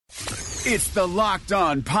It's the Locked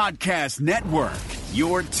On Podcast Network,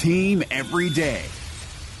 your team every day.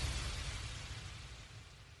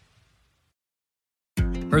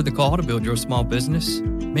 Heard the call to build your small business?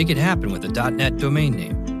 Make it happen with a .net domain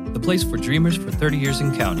name, the place for dreamers for 30 years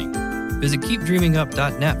and counting. Visit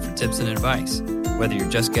keepdreamingup.net for tips and advice, whether you're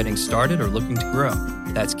just getting started or looking to grow.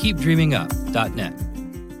 That's keepdreamingup.net.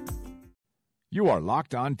 You are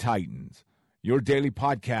Locked On Titans, your daily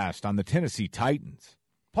podcast on the Tennessee Titans,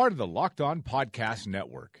 part of the Locked On Podcast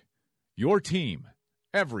Network, your team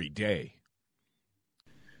every day.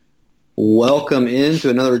 Welcome into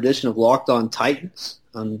another edition of Locked On Titans.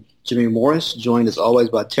 I'm Jimmy Morris, joined as always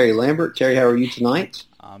by Terry Lambert. Terry, how are you tonight?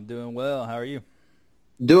 I'm doing well. How are you?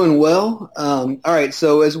 Doing well. All right,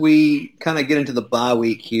 so as we kind of get into the bye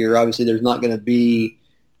week here, obviously there's not going to be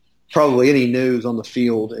probably any news on the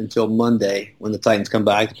field until Monday when the Titans come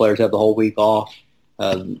back. The players have the whole week off.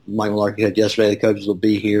 Mike Mularkey said yesterday the coaches will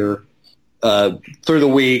be here through the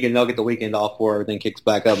week, and they'll get the weekend off before everything kicks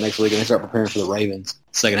back up next week, and they start preparing for the Ravens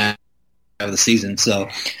second half of the season. So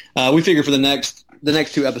we figure for the next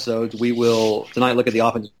two episodes, we will tonight look at the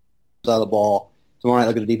offensive side of the ball, tomorrow night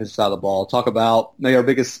look at the defensive side of the ball, talk about maybe our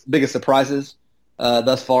biggest surprises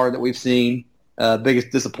thus far that we've seen, biggest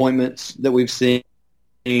disappointments that we've seen,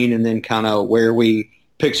 and then kind of where we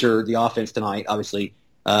picture the offense tonight. Obviously,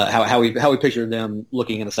 how we picture them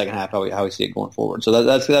looking in the second half, how we see it going forward. So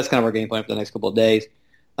that's kind of our game plan for the next couple of days.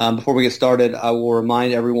 Before we get started, I will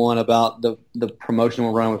remind everyone about the promotion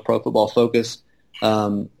we're running with Pro Football Focus.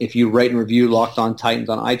 If you rate and review Locked On Titans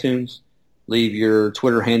on iTunes, leave your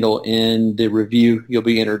Twitter handle in the review, you'll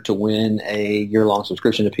be entered to win a year-long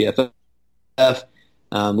subscription to PFF.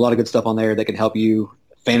 A lot of good stuff on there that can help you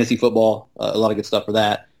fantasy football, a lot of good stuff for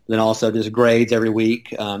that. Then also just grades every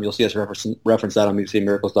week. You'll see us reference that on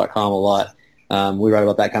MusicCityMiracles.com a lot. We write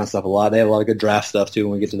about that kind of stuff a lot. They have a lot of good draft stuff, too,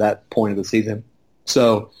 when we get to that point of the season.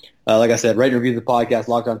 So, like I said, rate and review the podcast,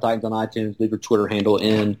 Locked On Titans on iTunes. Leave your Twitter handle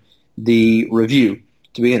in the review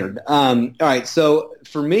to be entered. All right, so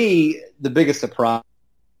for me, the biggest surprise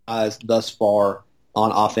thus far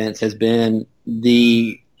on offense has been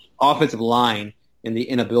the offensive line and the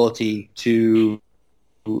inability to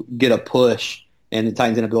get a push and the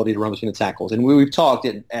Titans' inability to run between the tackles. And we've talked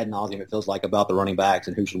ad nauseum, it feels like, about the running backs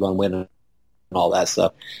and who should run when and all that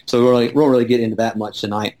stuff. So we won't really get into that much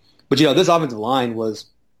tonight. But, this offensive line was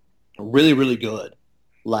really, really good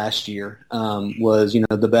last year, was,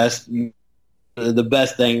 the best thing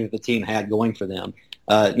that the team had going for them.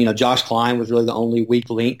 Josh Klein was really the only weak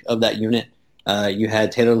link of that unit. You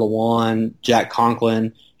had Taylor Lewan, Jack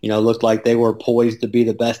Conklin, looked like they were poised to be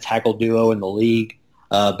the best tackle duo in the league.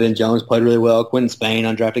 Ben Jones played really well. Quentin Spain,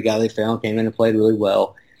 undrafted guy they found, came in and played really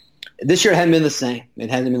well. This year it hadn't been the same. It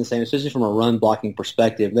hasn't been the same, especially from a run blocking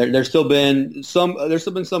perspective. There's still been some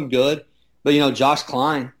good, but Josh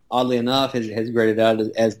Klein, oddly enough, has graded out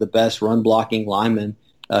as the best run blocking lineman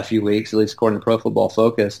a few weeks, at least according to Pro Football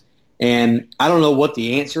Focus. And I don't know what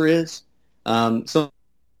the answer is.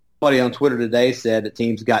 Somebody on Twitter today said that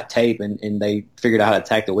teams got tape and they figured out how to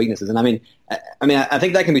attack the weaknesses. And I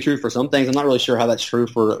think that can be true for some things. I'm not really sure how that's true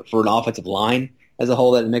for an offensive line as a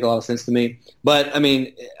whole. That doesn't make a lot of sense to me. But,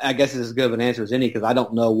 I guess it's as good of an answer as any because I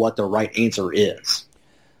don't know what the right answer is.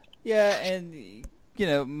 Yeah, and,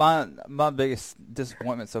 my biggest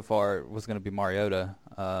disappointment so far was going to be Mariota.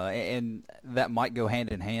 And that might go hand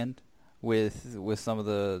in hand with some of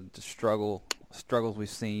the struggles we've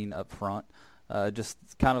seen up front. Just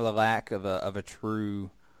kind of the lack of a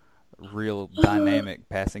true, real dynamic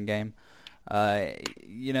passing game.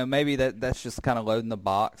 Maybe that's just kind of loading the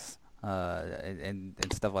box and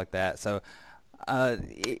stuff like that. So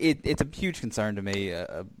it's a huge concern to me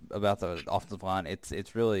about the offensive line.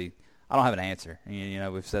 It's really, I don't have an answer.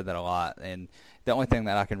 We've said that a lot, and the only thing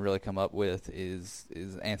that I can really come up with is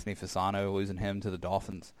Anthony Fasano, losing him to the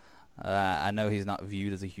Dolphins. I know he's not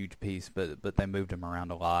viewed as a huge piece, but they moved him around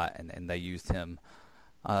a lot, and they used him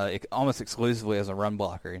almost exclusively as a run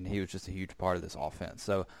blocker, and he was just a huge part of this offense.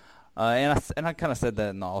 So, and I kind of said that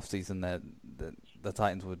in the offseason that the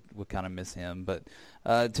Titans would kind of miss him. But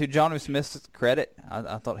to Jonnu Smith's credit,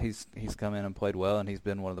 I thought he's come in and played well, and he's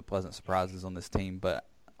been one of the pleasant surprises on this team. But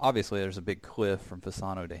obviously there's a big cliff from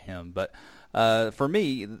Fasano to him. But for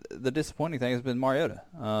me, the disappointing thing has been Mariota.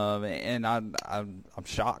 And I'm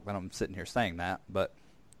shocked that I'm sitting here saying that, but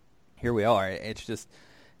here we are. It's just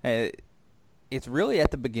it's really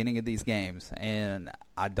at the beginning of these games, and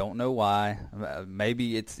I don't know why.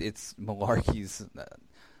 Maybe it's Mularkey's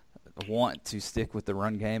want to stick with the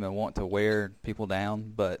run game and want to wear people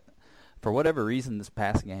down, but for whatever reason, this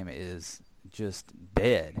passing game is just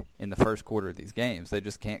dead in the first quarter of these games. They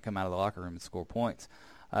just can't come out of the locker room and score points.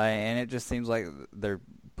 and it just seems like they're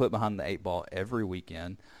put behind the 8 ball every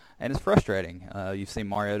weekend, and it's frustrating. You've seen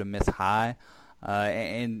Mariota miss high,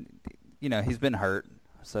 and he's been hurt,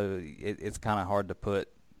 so it's kind of hard to put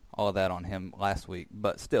all of that on him last week.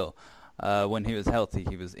 But still, when he was healthy,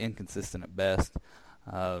 he was inconsistent at best.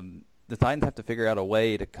 The Titans have to figure out a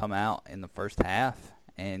way to come out in the first half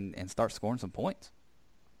and start scoring some points.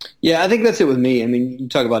 Yeah, I think that's it with me. I mean, you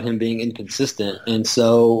talk about him being inconsistent, and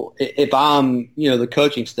so if I'm, the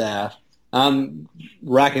coaching staff, I'm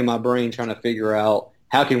racking my brain trying to figure out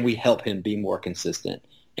how can we help him be more consistent.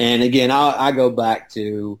 And again, I go back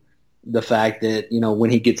to the fact that when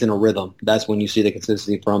he gets in a rhythm, that's when you see the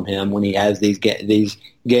consistency from him. When he has these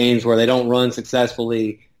games where they don't run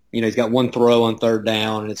successfully, he's got one throw on third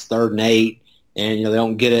down and it's 3rd and 8. And, they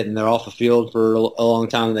don't get it, and they're off the field for a long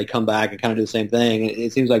time, and they come back and kind of do the same thing.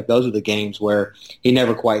 It seems like those are the games where he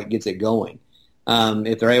never quite gets it going.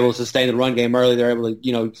 If they're able to sustain the run game early, they're able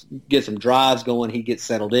to, get some drives going, he gets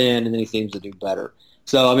settled in, and then he seems to do better.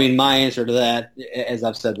 So, I mean, my answer to that, as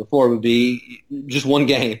I've said before, would be just one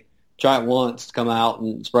game. Try it once, come out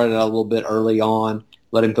and spread it out a little bit early on,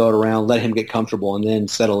 let him throw it around, let him get comfortable, and then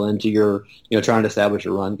settle into your, trying to establish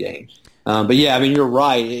a run game. But yeah, I mean, you're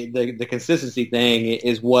right. The consistency thing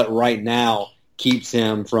is what right now keeps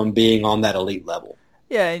him from being on that elite level.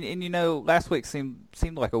 Yeah, and last week seemed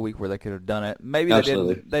like a week where they could have done it. Maybe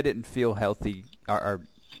they didn't feel healthy or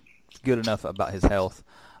good enough about his health.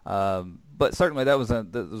 But certainly that was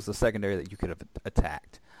a secondary that you could have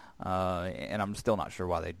attacked. And I'm still not sure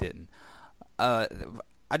why they didn't. I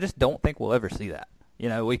just don't think we'll ever see that.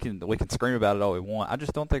 We can scream about it all we want. I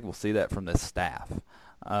just don't think we'll see that from this staff.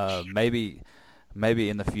 Maybe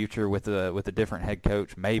in the future with a different head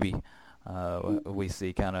coach, maybe we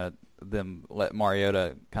see kind of them let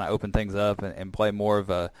Mariota kind of open things up and play more of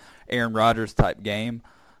a Aaron Rodgers type game.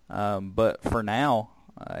 But for now,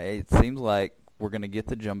 it seems like we're going to get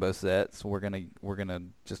the jumbo sets. We're gonna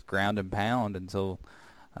just ground and pound until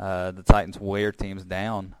the Titans wear teams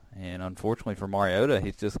down. And unfortunately for Mariota,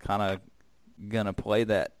 he's just kind of going to play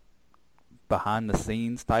that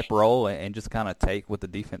behind-the-scenes type role and just kind of take what the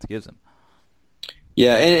defense gives him.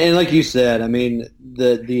 Yeah, and like you said, I mean,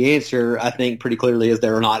 the answer, I think, pretty clearly is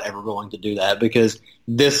they're not ever going to do that because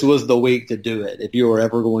this was the week to do it. If you were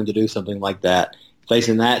ever going to do something like that,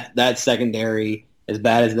 facing that secondary as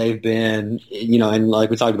bad as they've been, and like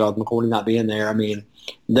we talked about McCourty not being there, I mean,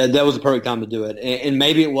 that was the perfect time to do it. And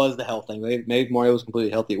maybe it was the health thing. Maybe if Mario was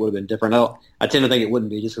completely healthy, it would have been different. I tend to think it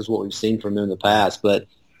wouldn't be just because what we've seen from him in the past. But,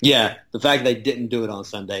 yeah, the fact they didn't do it on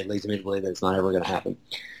Sunday leads me to believe that it's not ever going to happen.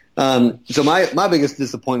 So my biggest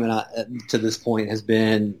disappointment to this point has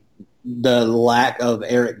been the lack of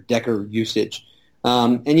Eric Decker usage.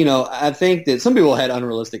 And, I think that some people had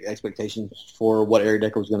unrealistic expectations for what Eric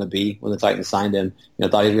Decker was going to be when the Titans signed him.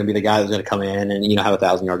 Thought he was going to be the guy that was going to come in and, have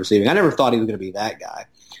 1,000-yard receiving. I never thought he was going to be that guy.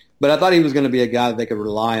 But I thought he was going to be a guy that they could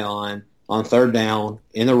rely on third down,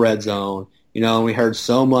 in the red zone. And we heard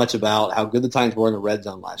so much about how good the Titans were in the red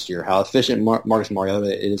zone last year, how efficient Marcus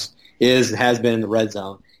Mariota has been in the red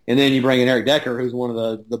zone. And then you bring in Eric Decker, who's one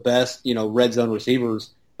of the best, red zone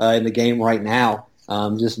receivers in the game right now.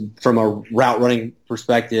 Just from a route running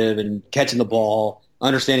perspective and catching the ball,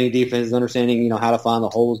 understanding defense, understanding, how to find the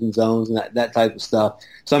holes and zones and that type of stuff.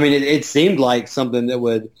 So, I mean, it seemed like something that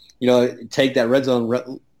would, take that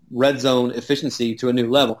red zone efficiency to a new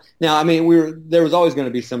level. Now, I mean, there was always going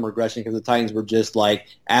to be some regression because the Titans were just like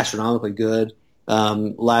astronomically good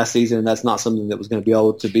last season, and that's not something that was going to be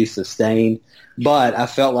able to be sustained. But I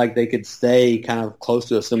felt like they could stay kind of close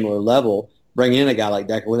to a similar level, bring in a guy like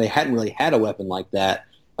Decker where they hadn't really had a weapon like that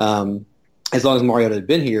as long as Mariota had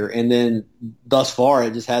been here. And then thus far,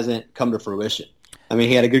 it just hasn't come to fruition. I mean,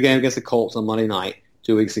 he had a good game against the Colts on Monday night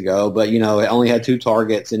 2 weeks ago, but, it only had 2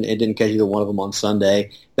 targets and it didn't catch either one of them on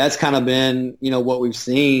Sunday. That's kind of been, what we've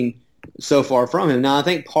seen so far from him. Now, I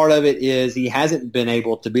think part of it is he hasn't been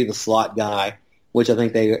able to be the slot guy, which I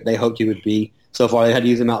think they hoped he would be. So far, they had to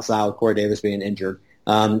use him outside with Corey Davis being injured.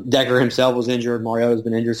 Decker himself was injured. Mariota's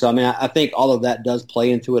been injured. So, I mean, I think all of that does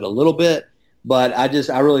play into it a little bit, but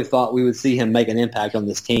I really thought we would see him make an impact on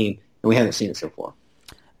this team, and we haven't seen it so far.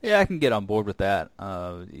 Yeah, I can get on board with that.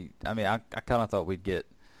 I mean, I kind of thought we'd get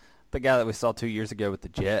the guy that we saw 2 years ago with the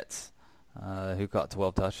Jets, who caught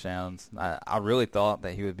 12 touchdowns. I really thought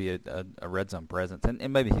that he would be a red zone presence,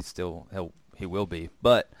 and maybe he will be.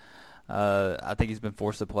 But I think he's been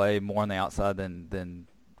forced to play more on the outside than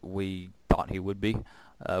we thought he would be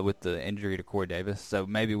with the injury to Corey Davis. So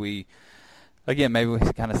maybe we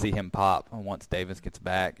kind of see him pop once Davis gets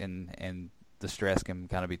back and the stress can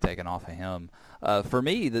kind of be taken off of him. For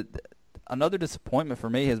me, another disappointment for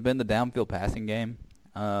me has been the downfield passing game.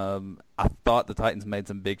 I thought the Titans made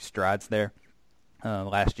some big strides there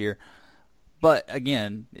last year. But,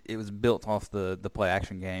 again, it was built off the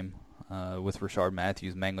play-action game with Rashard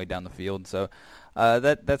Matthews mainly down the field. So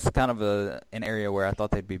that's kind of an area where I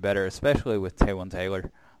thought they'd be better, especially with Taylon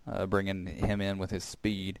Taylor, bringing him in with his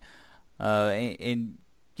speed. And,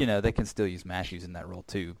 you know, they can still use Matthews in that role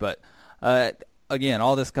too. But, again,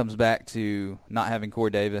 all this comes back to not having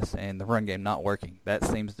Corey Davis and the run game not working. That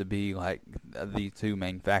seems to be, like, the two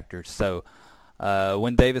main factors. So,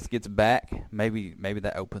 when Davis gets back, maybe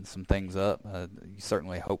that opens some things up. You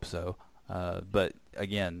certainly hope so. But,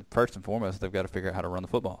 again, first and foremost, they've got to figure out how to run the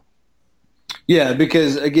football. Yeah,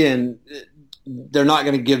 because, again, they're not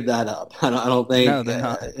going to give that up. I don't think. No, they're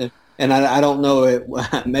not. And I don't know.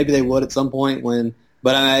 Maybe they would at some point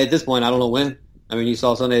but at this point, I don't know when. I mean, you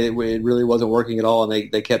saw Sunday it really wasn't working at all,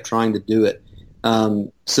 and they kept trying to do it.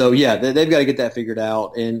 So, yeah, they've got to get that figured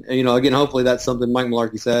out. And, you know, again, hopefully that's something Mike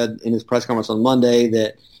Mularkey said in his press conference on Monday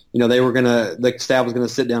that, you know, the staff was going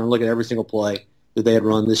to sit down and look at every single play that they had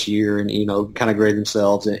run this year and, you know, kind of grade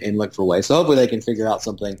themselves and look for ways. So hopefully they can figure out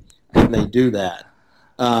something and they do that.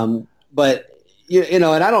 But, you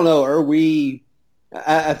know, and I don't know,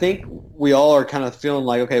 I think we all are kind of feeling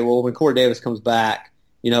like, okay, well, when Corey Davis comes back,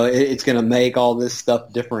 you know, it's going to make all this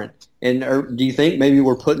stuff different. And do you think maybe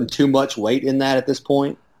we're putting too much weight in that at this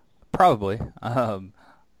point? Probably.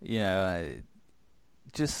 You know,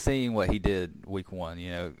 just seeing what he did week one,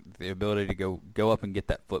 you know, the ability to go up and get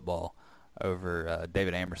that football over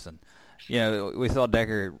David Amerson. You know, we saw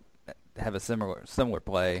Decker have a similar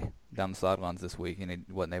play down the sidelines this week, and he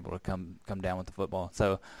wasn't able to come down with the football.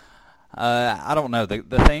 So I don't know.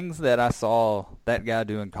 The things that I saw that guy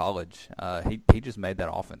do in college, he just made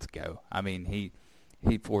that offense go. I mean, he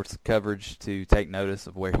forced coverage to take notice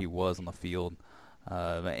of where he was on the field.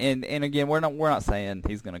 And again, we're not saying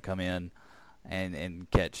he's going to come in and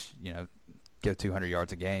catch, you know, go 200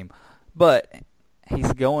 yards a game, but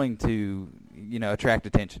he's going to, you know, attract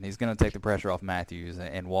attention. He's going to take the pressure off Matthews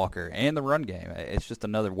and Walker and the run game. It's just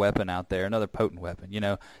another weapon out there, another potent weapon. You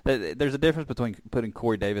know, there's a difference between putting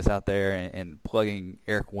Corey Davis out there and plugging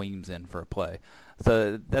Eric Weems in for a play.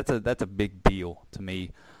 So that's a big deal to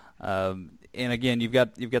me. And again, you've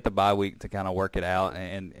got the bye week to kind of work it out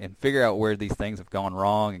and figure out where these things have gone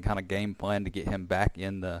wrong and kind of game plan to get him back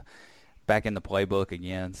in the playbook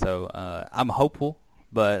again. So I'm hopeful,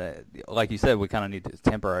 but like you said, we kind of need to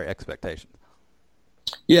temper our expectations.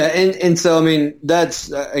 Yeah, and so I mean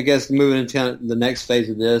that's I guess moving into kind of the next phase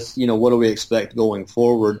of this. You know, what do we expect going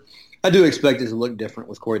forward? I do expect it to look different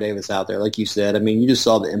with Corey Davis out there, like you said. I mean, you just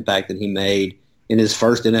saw the impact that he made in his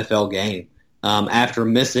first NFL game. After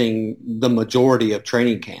missing the majority of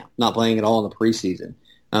training camp, not playing at all in the preseason.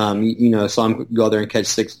 You know, saw him go there and catch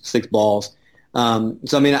six balls.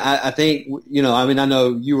 So, I mean, I think, you know, I mean, I know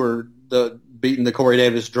you were beating the Corey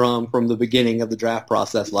Davis drum from the beginning of the draft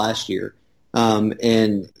process last year.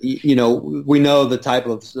 And, you know, we know the type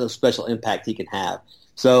of special impact he can have.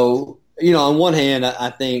 So, you know, on one hand,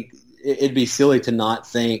 I think it'd be silly to not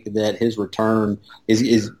think that his return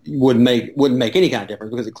wouldn't make any kind of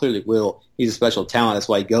difference, because it clearly will. He's a special talent. That's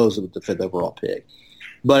why he goes with the 5th overall pick.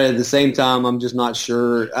 But at the same time, I'm just not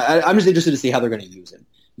sure. I'm just interested to see how they're going to use him,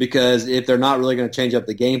 because if they're not really going to change up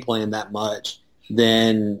the game plan that much,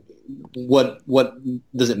 then what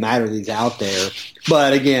does it matter that he's out there?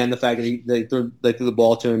 But again, the fact that they threw the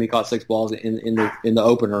ball to him, he caught 6 balls in the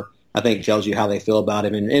opener, I think tells you how they feel about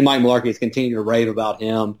him. And Mike Mularkey has continued to rave about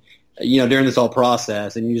him, you know, during this whole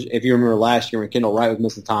process. And if you remember last year when Kendall Wright was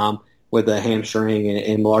missing time with a hamstring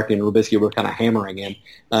and Mularkey and Rubisky were kind of hammering him,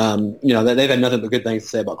 you know, they've had nothing but good things to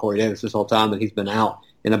say about Corey Davis this whole time that he's been out,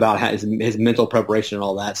 and about his mental preparation and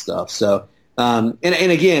all that stuff. So, and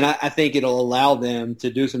again, I think it'll allow them to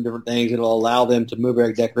do some different things. It'll allow them to move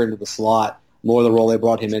Eric Decker into the slot, more of the role they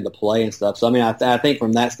brought him into play and stuff. So, I mean, I think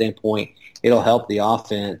from that standpoint, it'll help the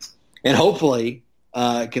offense, and hopefully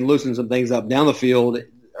can loosen some things up down the field.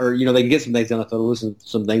 Or, you know, they can get some things down the field, loosen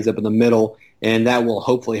some things up in the middle, and that will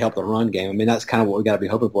hopefully help the run game. I mean, that's kind of what we got to be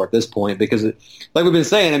hoping for at this point, because, like we've been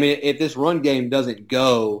saying, I mean, if this run game doesn't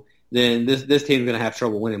go, then this team's going to have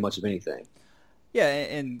trouble winning much of anything. Yeah,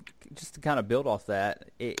 and just to kind of build off that,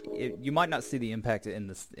 you might not see the impact in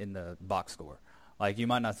the box score. Like, you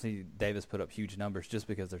might not see Davis put up huge numbers just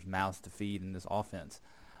because there's mouths to feed in this offense,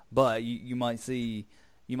 but you might see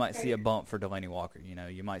a bump for Delanie Walker. You know,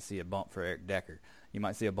 you might see a bump for Eric Decker. You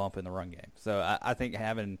might see a bump in the run game. So I think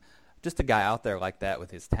having just a guy out there like that with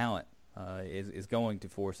his talent is going to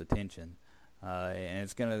force attention, and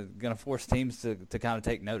it's going to force teams to kind of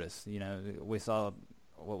take notice. You know, we saw,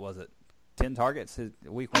 what was it, 10 targets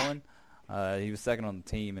week one. He was second on the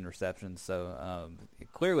team in receptions. So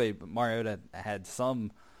clearly Mariota had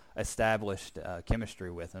some established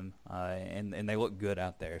chemistry with him, and they look good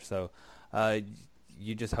out there. So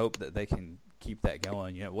you just hope that they can keep that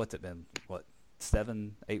going. What's it been?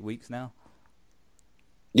 7-8 weeks now?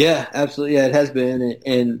 Yeah, absolutely. Yeah, it has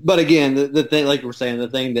been. But again, the thing, like you were saying, the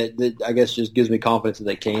thing that I guess just gives me confidence that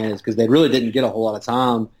they can is because they really didn't get a whole lot of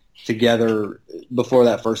time together before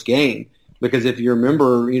that first game. Because if you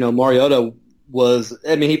remember, Mariota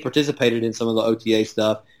he participated in some of the OTA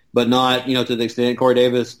stuff, but not, to the extent Corey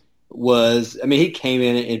Davis he came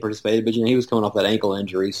in and participated, but he was coming off that ankle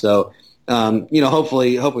injury. So,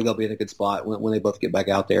 hopefully they'll be in a good spot when they both get back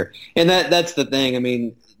out there. And that's the thing.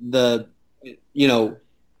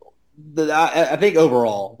 I think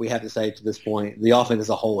overall we have to say to this point, the offense as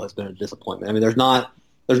a whole has been a disappointment. There's not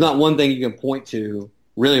one thing you can point to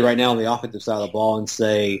really right now on the offensive side of the ball and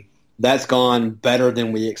say that's gone better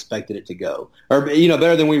than we expected it to go, or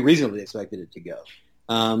better than we reasonably expected it to go.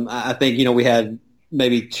 I think we had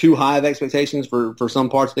maybe too high of expectations for some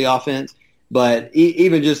parts of the offense, but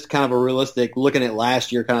even just kind of a realistic looking at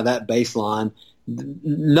last year, kind of that baseline,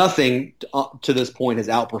 nothing to this point has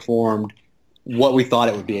outperformed what we thought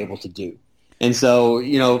it would be able to do. And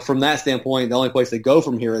so, from that standpoint, the only place to go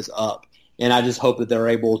from here is up. And I just hope that they're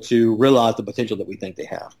able to realize the potential that we think they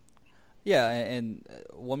have. Yeah, and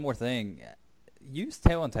one more thing. Use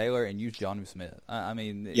Taylon Taylor and use Jonnu Smith.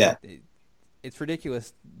 It's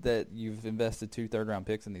ridiculous that you've invested 2 third-round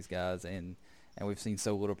picks in these guys, and we've seen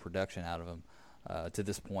so little production out of them to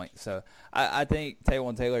this point. So I think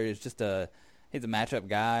Taylon Taylor is he's a matchup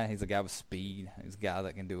guy. He's a guy with speed. He's a guy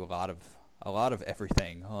that can do a lot of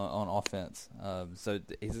everything on offense. So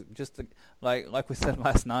he's just like we said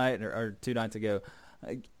last night or 2 nights ago,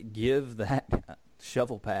 give that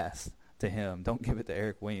shovel pass to him. Don't give it to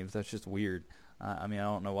Eric Weems. That's just weird. I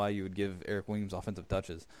don't know why you would give Eric Weems offensive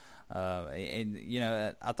touches.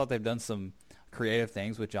 I thought they've done some creative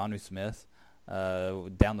things with Jonnu Smith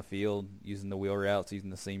down the field, using the wheel routes,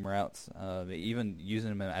 using the seam routes, even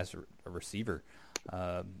using him as a receiver.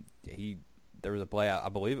 There was a play, I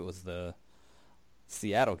believe it was the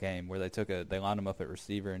Seattle game, where they lined him up at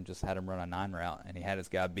receiver and just had him run a 9 route, and he had his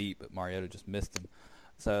guy beat, but Mariota just missed him.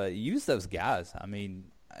 So use those guys.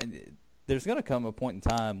 There's going to come a point in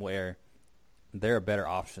time where they're a better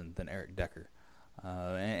option than Eric Decker,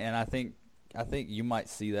 and I think you might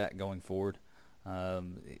see that going forward. I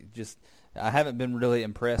haven't been really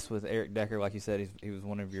impressed with Eric Decker. Like you said, he was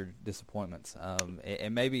one of your disappointments,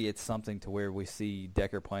 and maybe it's something to where we see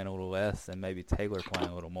Decker playing a little less and maybe Taylor playing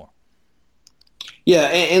a little more. Yeah,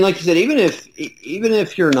 and like you said, even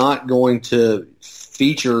if you're not going to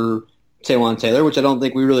feature Taylon Taylor, which I don't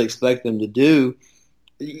think we really expect them to do,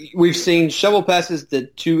 we've seen shovel passes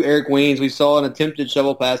to Eric Weems. We saw an attempted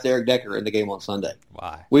shovel pass to Eric Decker in the game on Sunday.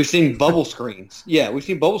 Why? We've seen bubble screens. Yeah, we've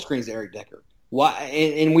seen bubble screens to Eric Decker. Why?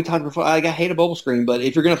 And we talked before, I hate a bubble screen, but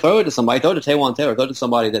if you're going to throw it to somebody, throw it to Taylon Taylor. Throw it to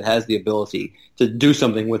somebody that has the ability to do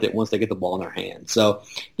something with it once they get the ball in their hand. So,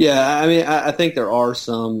 yeah, I think there are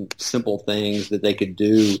some simple things that they could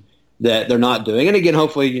do that they're not doing. And again,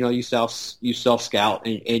 hopefully, you self-scout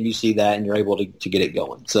and you see that and you're able to get it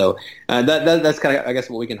going. So that's kind of, I guess,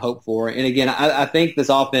 what we can hope for. And again, I think this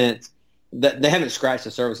offense, they haven't scratched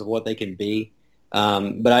the surface of what they can be.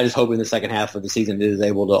 But I just hope in the second half of the season it is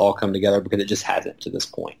able to all come together, because it just hasn't to this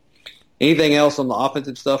point. Anything else on the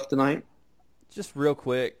offensive stuff tonight? Just real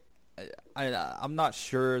quick, I'm not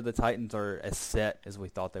sure the Titans are as set as we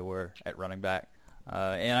thought they were at running back.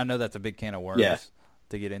 And I know that's a big can of worms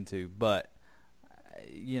to get into, but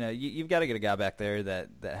you've got to get a guy back there that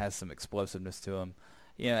has some explosiveness to him.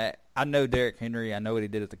 I know Derrick Henry. I know what he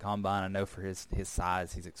did at the combine. I know for his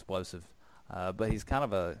size, he's explosive. But he's kind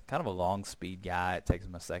of a long speed guy. It takes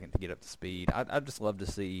him a second to get up to speed. I'd just love to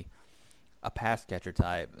see a pass catcher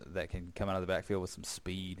type that can come out of the backfield with some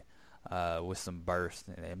speed, with some burst,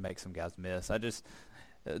 and make some guys miss.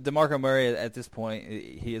 DeMarco Murray at this point,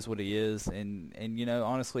 he is what he is, and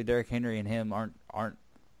honestly, Derrick Henry and him aren't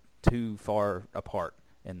too far apart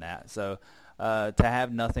in that. So to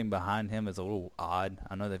have nothing behind him is a little odd.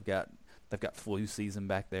 I know they've got flu season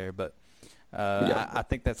back there, but. I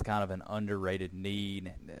think that's kind of an underrated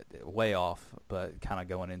need, way off, but kind of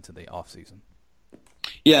going into the off season.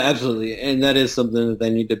 Yeah, absolutely, and that is something that they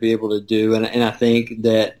need to be able to do. And I think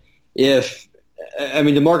that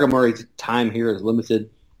DeMarco Murray's time here is limited,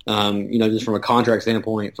 just from a contract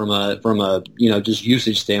standpoint, from a just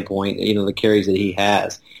usage standpoint, the carries that he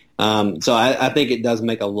has. So I think it does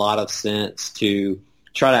make a lot of sense to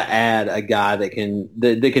try to add a guy that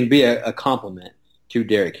can be a complement to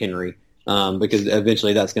Derrick Henry. Because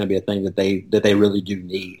eventually that's going to be a thing that they really do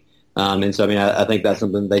need. And so, I mean, I think that's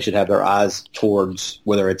something they should have their eyes towards,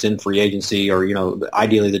 whether it's in free agency or,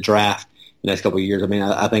 ideally the draft the next couple of years. I mean,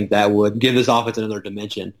 I think that would give this offense another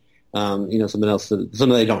dimension, something else, something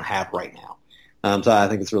they don't have right now. So I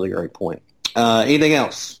think it's a really great point. Anything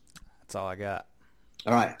else? That's all I got.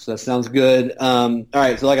 All right, so that sounds good. All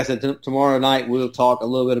right, so like I said, tomorrow night we'll talk a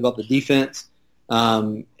little bit about the defense.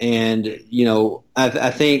 I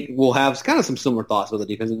think we'll have kind of some similar thoughts about the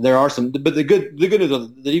defense. There are some, but the good news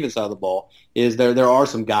of the defense side of the ball is there are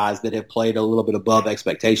some guys that have played a little bit above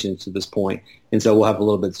expectations to this point, and so we'll have a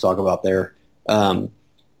little bit to talk about there.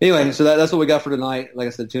 Anyway, so that's what we got for tonight. Like I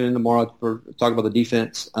said, tune in tomorrow for talk about the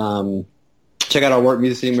defense. Check out our work,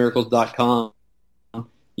 MusicCityMiracles.com.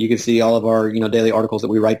 You can see all of our daily articles that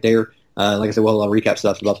we write there. Like I said, we'll have a lot of recap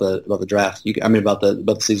stuff about the draft. About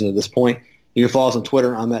the season at this point. You can follow us on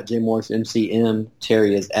Twitter. I'm at J Morris MCM.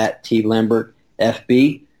 Terry is at T Lambert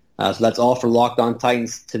FB. So that's all for Locked On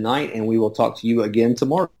Titans tonight, and we will talk to you again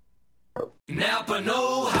tomorrow. Napa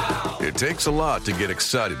know-how. It takes a lot to get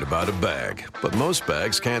excited about a bag, but most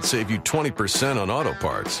bags can't save you 20% on auto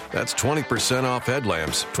parts. That's 20% off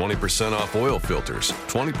headlamps, 20% off oil filters,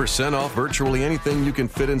 20% off virtually anything you can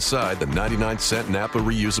fit inside the 99-cent Napa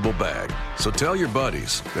reusable bag. So tell your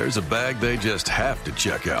buddies, there's a bag they just have to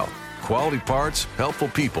check out. Quality parts, helpful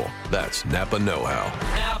people. That's Napa know-how.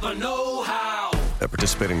 Napa know-how. At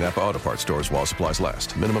participating Napa Auto Parts stores while supplies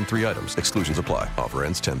last. Minimum 3 items. Exclusions apply. Offer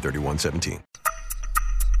ends 10/31/17.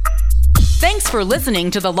 Thanks for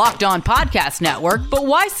listening to the Locked On Podcast Network, but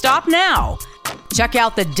why stop now? Check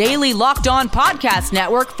out the daily Locked On Podcast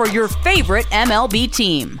Network for your favorite MLB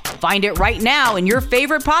team. Find it right now in your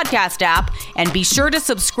favorite podcast app, and be sure to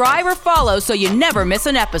subscribe or follow so you never miss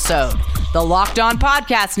an episode. The Locked On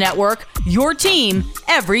Podcast Network, your team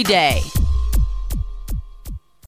every day.